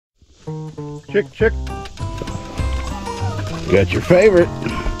Chick. Got your favorite.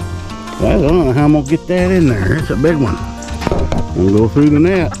 I don't know how I'm gonna get that in there. It's a big one. We'll go through the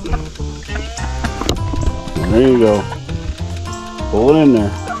net. And there you go. Pull it in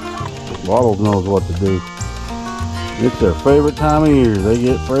there. Waddles knows what to do. It's their favorite time of year. They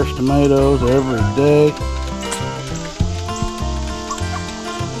get fresh tomatoes every day.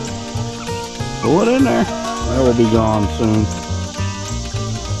 Pull it in there. That will be gone soon.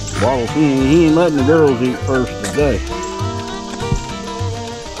 Waddles, he ain't letting the girls eat first today.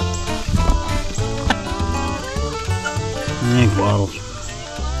 Thanks, Waddles.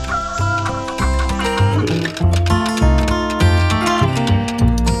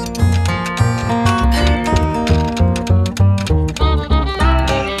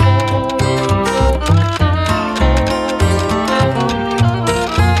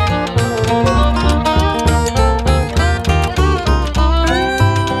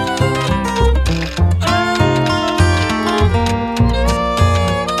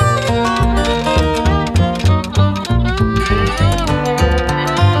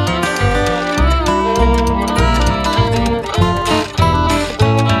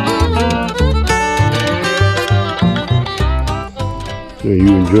 Are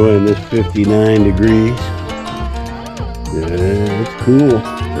you enjoying this 59 degrees? Yeah, it's cool,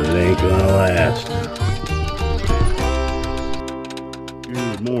 but it ain't gonna last.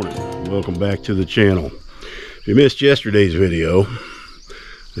 Good morning. Welcome back to the channel. If you missed yesterday's video,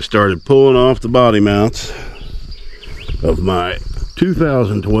 I started pulling off the body mounts of my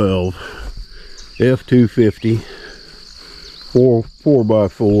 2012 F250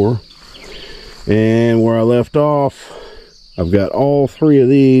 4x4, and where I left off, I've got all three of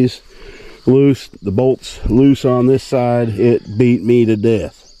these loose, the bolts loose on this side. It beat me to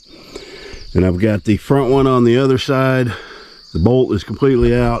death. And I've got the front one on the other side. The bolt is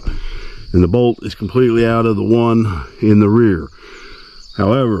completely out, and the bolt is completely out of the one in the rear.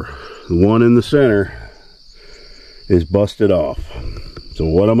 However, the one in the center is busted off. So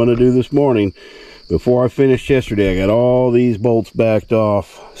what I'm going to do this morning, before I finished yesterday, I got all these bolts backed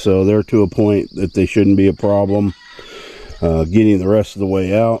off, so they're to a point that they shouldn't be a problem. Getting the rest of the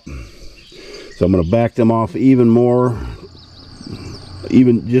way out. So I'm going to back them off even more,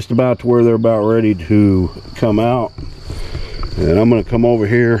 even just about to where they're about ready to come out. And I'm going to come over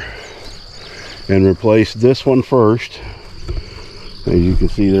here and replace this one first. As you can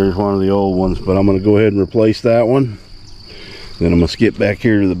see, there's one of the old ones, but I'm going to go ahead and replace that one. Then I'm going to skip back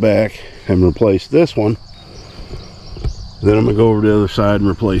here to the back and replace this one. Then I'm going to go over to the other side and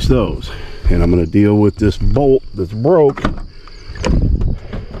replace those. And I'm going to deal with this bolt that's broke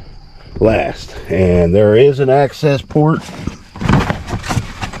last. And there is an access port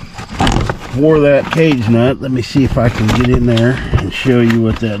for that cage nut. Let me see if I can get in there and show you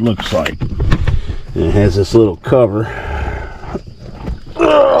what that looks like. And it has this little cover.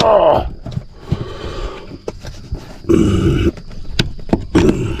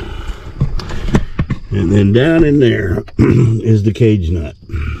 And then down in there is the cage nut.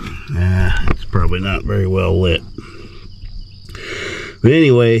 It's probably not very well lit. But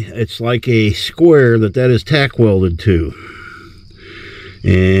anyway, it's like a square that is tack welded to.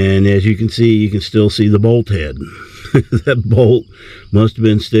 And as you can see, you can still see the bolt head. That bolt must have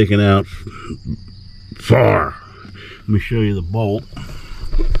been sticking out far. Let me show you the bolt.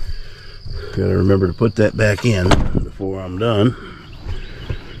 Gotta remember to put that back in before I'm done.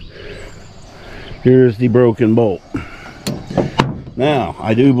 Here's the broken bolt. Now,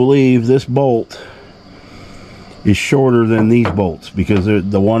 I do believe this bolt is shorter than these bolts, because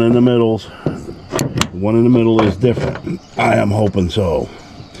the one in the middle is different. I am hoping so.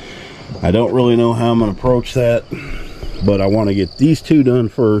 I don't really know how I'm going to approach that, but I want to get these two done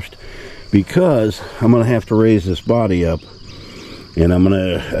first, because I'm going to have to raise this body up, and I'm going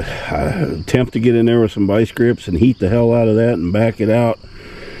to attempt to get in there with some vice grips and heat the hell out of that and back it out.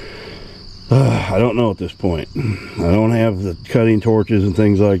 I don't know at this point. I don't have the cutting torches and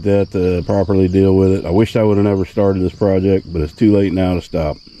things like that to properly deal with it. I wish I would have never started this project, but it's too late now to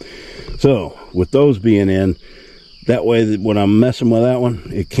stop. So, with those being in, that way that when I'm messing with that one,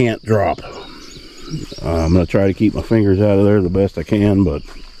 it can't drop. I'm going to try to keep my fingers out of there the best I can, but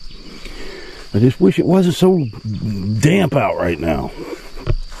I just wish it wasn't so damp out right now.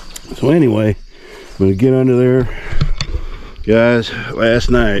 So anyway, I'm going to get under there. Guys,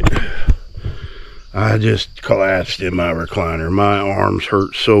 last night I just collapsed in my recliner. My arms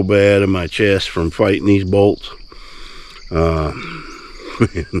hurt so bad in my chest from fighting these bolts. Pay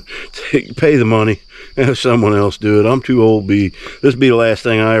the money, have someone else do it. I'm too old. This will be the last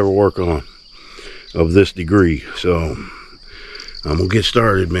thing I ever work on of this degree. So I'm gonna get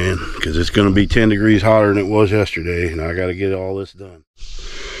started, man, because it's gonna be 10 degrees hotter than it was yesterday, and I gotta get all this done.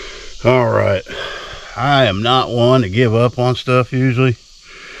 All right, I am not one to give up on stuff usually,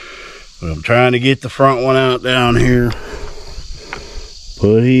 but I'm trying to get the front one out down here,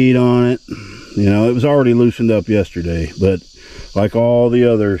 put heat on it. You know, it was already loosened up yesterday, but like all the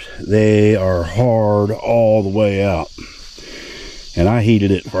others, they are hard all the way out. And I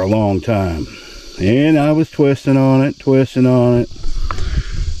heated it for a long time. And I was twisting on it. And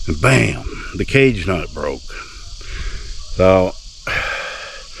bam, the cage nut broke. So,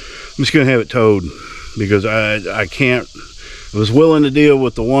 I'm just going to have it towed. Because I can't, I was willing to deal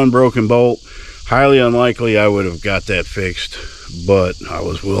with the one broken bolt. Highly unlikely I would have got that fixed. But I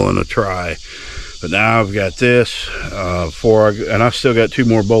was willing to try. But now I've got this, and I've still got 2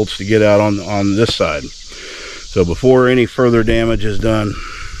 more bolts to get out on this side. So before any further damage is done,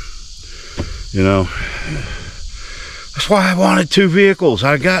 you know, that's why I wanted 2 vehicles.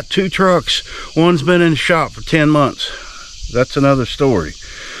 I got 2 trucks. One's been in the shop for 10 months. That's another story.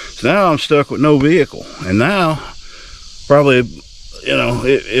 So now I'm stuck with no vehicle. And now, probably, you know,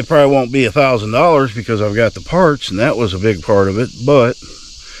 it probably won't be $1,000 because I've got the parts, and that was a big part of it, but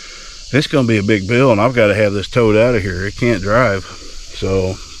it's going to be a big bill, and I've got to have this towed out of here. It can't drive.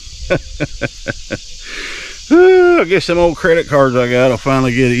 So, I guess some old credit cards I got will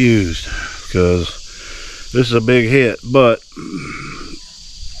finally get it used, because this is a big hit. But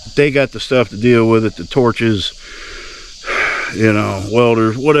they got the stuff to deal with it, the torches, you know,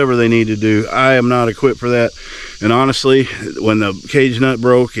 welders, whatever they need to do. I am not equipped for that. And honestly, when the cage nut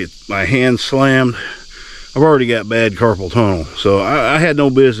broke, my hand slammed. I've already got bad carpal tunnel, so I had no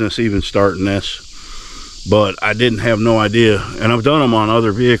business even starting this, but I didn't have no idea. And I've done them on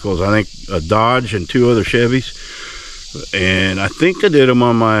other vehicles. I think a Dodge and 2 other Chevys, and I think I did them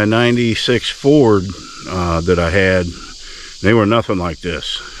on my 96 Ford that I had. They were nothing like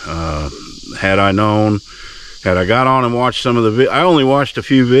this. Had I known, had I got on and watched some of the I only watched a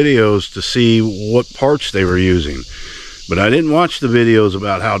few videos to see what parts they were using, but I didn't watch the videos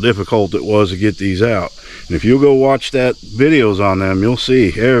about how difficult it was to get these out. And if you'll go watch that videos on them, you'll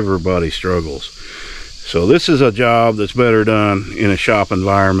see everybody struggles. So this is a job that's better done in a shop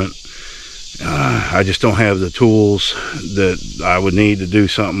environment. I just don't have the tools that I would need to do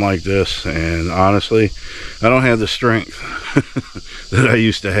something like this. And honestly, I don't have the strength that I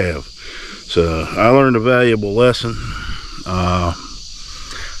used to have. So I learned a valuable lesson.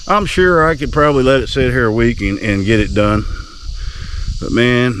 I'm sure I could probably let it sit here a week and get it done. But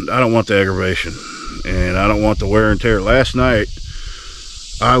man, I don't want the aggravation. And I don't want the wear and tear. Last night,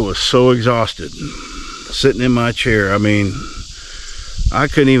 I was so exhausted, sitting in my chair. I mean, I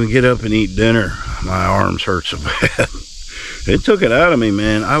couldn't even get up and eat dinner. My arms hurt so bad. It took it out of me,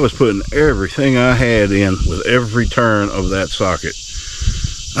 man. I was putting everything I had in with every turn of that socket.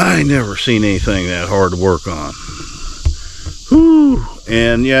 I ain't never seen anything that hard to work on. Whew.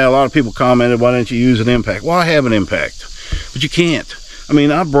 And yeah, a lot of people commented, why didn't you use an impact? Well, I have an impact, but you can't. I mean,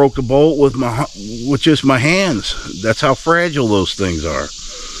 I broke a bolt with just my hands. That's how fragile those things are.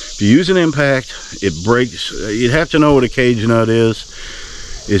 If you use an impact, it breaks. You'd have to know what a cage nut is.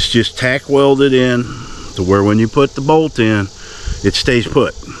 It's just tack welded in to where when you put the bolt in, it stays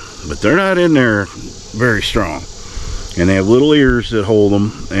put. But they're not in there very strong. And they have little ears that hold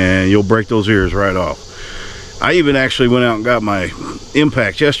them, and you'll break those ears right off. I even actually went out and got my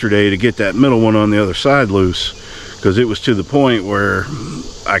impact yesterday to get that middle one on the other side loose, because it was to the point where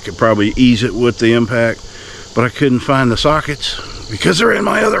I could probably ease it with the impact, but I couldn't find the sockets because they're in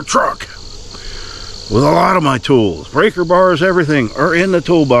my other truck with a lot of my tools. Breaker bars, everything are in the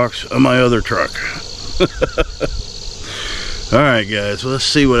toolbox of my other truck. All right, guys, let's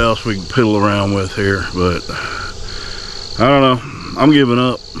see what else we can piddle around with here, but I don't know. I'm giving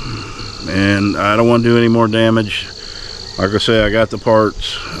up, and I don't want to do any more damage. Like I say, I got the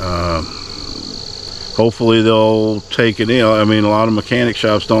parts. Hopefully they'll take it in. I mean, a lot of mechanic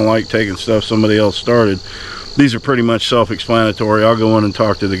shops don't like taking stuff somebody else started. These are pretty much self-explanatory. I'll go in and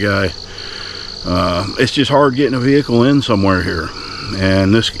talk to the guy. It's just hard getting a vehicle in somewhere here,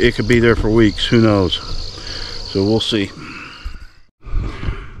 and it could be there for weeks. Who knows? So we'll see.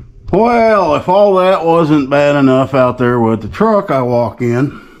 Well, if all that wasn't bad enough out there with the truck I walk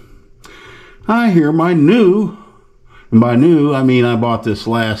in, I hear my new, and by new I mean I bought this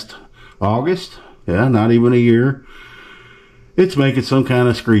last August. Yeah, not even a year. It's making some kind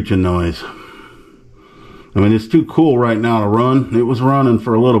of screeching noise. I mean, it's too cool right now to run. It was running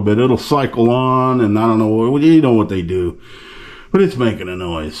for a little bit. It'll cycle on, and I don't know, you know what they do. But it's making a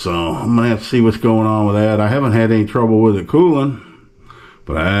noise, so I'm going to have to see what's going on with that. I haven't had any trouble with it cooling,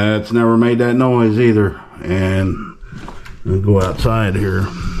 but it's never made that noise either. And and go outside here.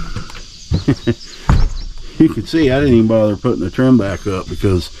 You can see I didn't even bother putting the trim back up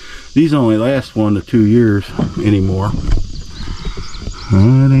because these only last 1 to 2 years anymore.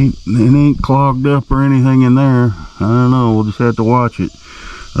 It ain't clogged up or anything in there. I don't know, we'll just have to watch it.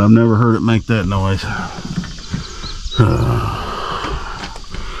 I've never heard it make that noise.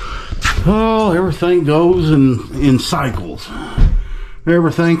 Oh, everything goes in cycles.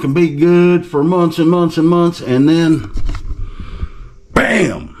 Everything can be good for months and months and months, and then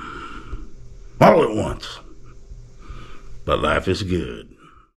bam, all at once. But life is good.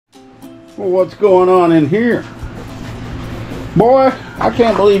 Well, what's going on in here? Boy, I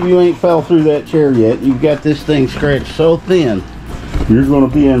can't believe you ain't fell through that chair yet. You've got this thing stretched so thin. You're going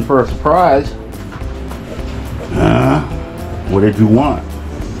to be in for a surprise. What did you want?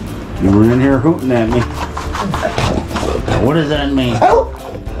 You were in here hooting at me. What does that mean?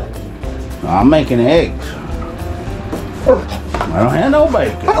 I'm making eggs. I don't have no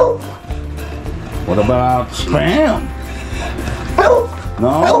bacon. What about spam?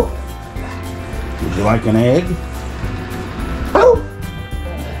 No? Would you like an egg?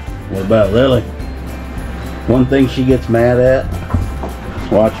 What about Lily? One thing she gets mad at,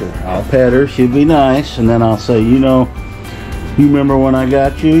 watch her. I'll pet her, she'll be nice, and then I'll say, you know, you remember when I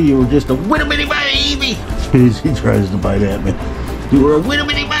got you? You were just a little bitty baby. He tries to bite at me. You were a little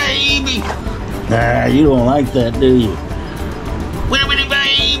bitty baby. Nah, you don't like that, do you? Little bitty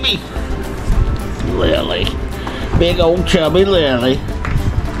baby. Lily. Big old chubby Lily.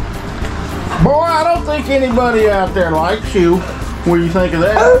 Boy, I don't think anybody out there likes you. What do you think of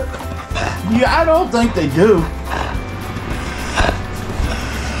that? Yeah, I don't think they do.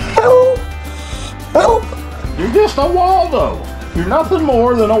 You're just a Waldo. You're nothing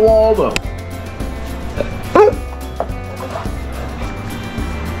more than a Waldo.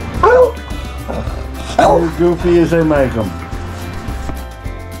 You're as goofy as they make them.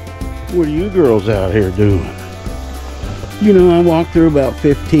 What are you girls out here doing? You know, I walked through about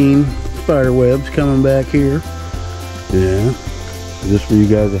 15 spider webs coming back here. Yeah. Just for you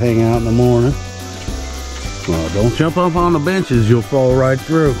guys to hang out in the morning. Well, don't jump up on the benches, you'll fall right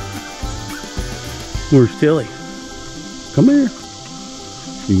through. Where's Tilly? Come here.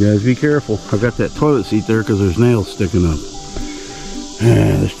 You guys be careful. I got that toilet seat there because there's nails sticking up.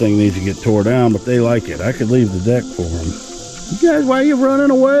 This thing needs to get tore down, but they like it. I could leave the deck for them. You guys, why are you running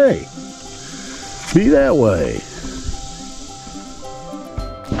away? Be that way.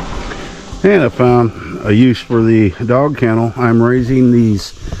 And I found a use for the dog kennel. I'm raising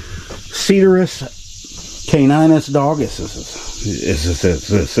these Cedarus caninus doguses.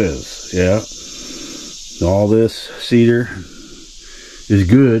 Yeah. All this cedar is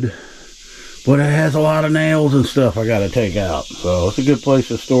good, but it has a lot of nails and stuff I got to take out. So it's a good place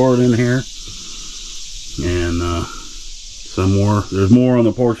to store it in here. And some more. There's more on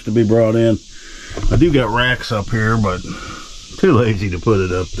the porch to be brought in. I do got racks up here, but too lazy to put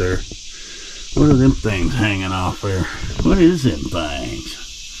it up there. What are them things hanging off there? What is them things?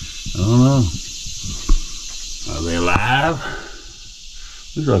 I don't know. Are they alive?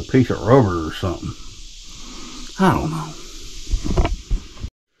 Looks like a piece of rubber or something. I don't know.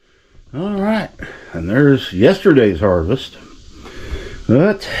 Alright. And there's yesterday's harvest.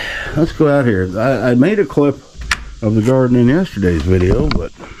 But let's go out here. I made a clip of the garden in yesterday's video,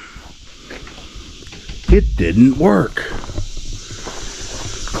 but it didn't work.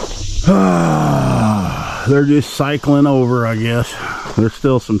 They're just cycling over, I guess. There's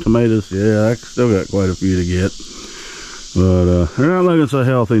still some tomatoes. Yeah, I still got quite a few to get. But they're not looking so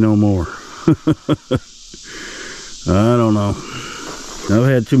healthy no more. I don't know. I've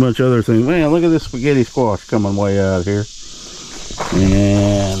had too much other things. Man, look at this spaghetti squash coming way out here.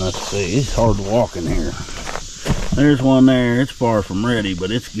 And let's see. It's hard to walk in here. There's one there. It's far from ready,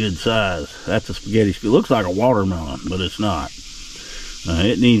 but it's good size. That's a spaghetti. It looks like a watermelon, but it's not.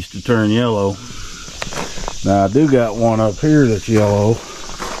 It needs to turn yellow. Now I do got one up here that's yellow,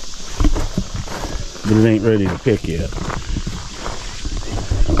 but it ain't ready to pick yet.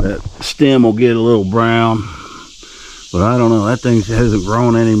 That stem will get a little brown, but I don't know. That thing hasn't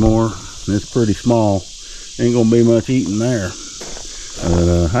grown anymore. It's pretty small. Ain't gonna be much eating there.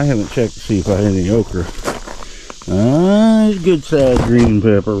 But I haven't checked to see if I had any okra. There's a good sized green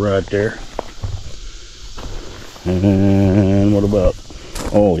pepper right there. And what about?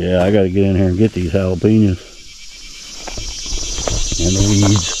 Oh yeah, I gotta get in here and get these jalapenos. And the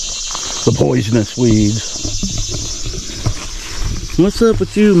weeds. The poisonous weeds. What's up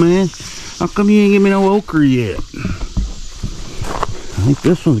with you, man? How come you ain't give me no okra yet? I think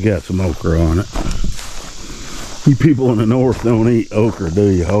this one's got some okra on it. You people in the north don't eat okra, do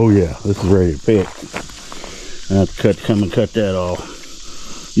you? Oh yeah, this is ready to pick. I have to come and cut that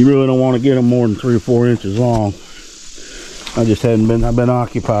off. You really don't want to get them more than 3 or 4 inches long. I just hadn't been, I've been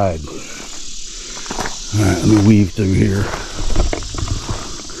occupied. Alright, let me weave through here.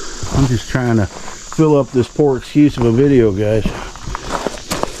 I'm just trying to fill up this poor excuse of a video, guys,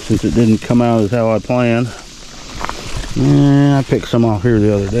 since it didn't come out as how I planned. Yeah, I picked some off here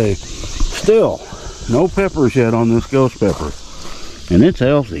the other day. Still, no peppers yet on this ghost pepper, and it's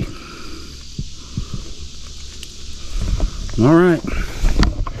healthy. Alright,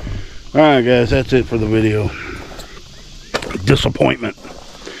 guys, that's it for the video. Disappointment,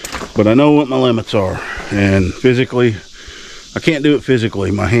 but I know what my limits are, and physically I can't do it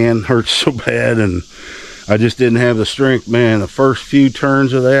physically. My hand hurts so bad, and I just didn't have the strength. Man, the first few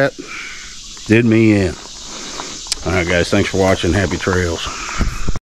turns of that did me in. Alright guys, thanks for watching. Happy trails.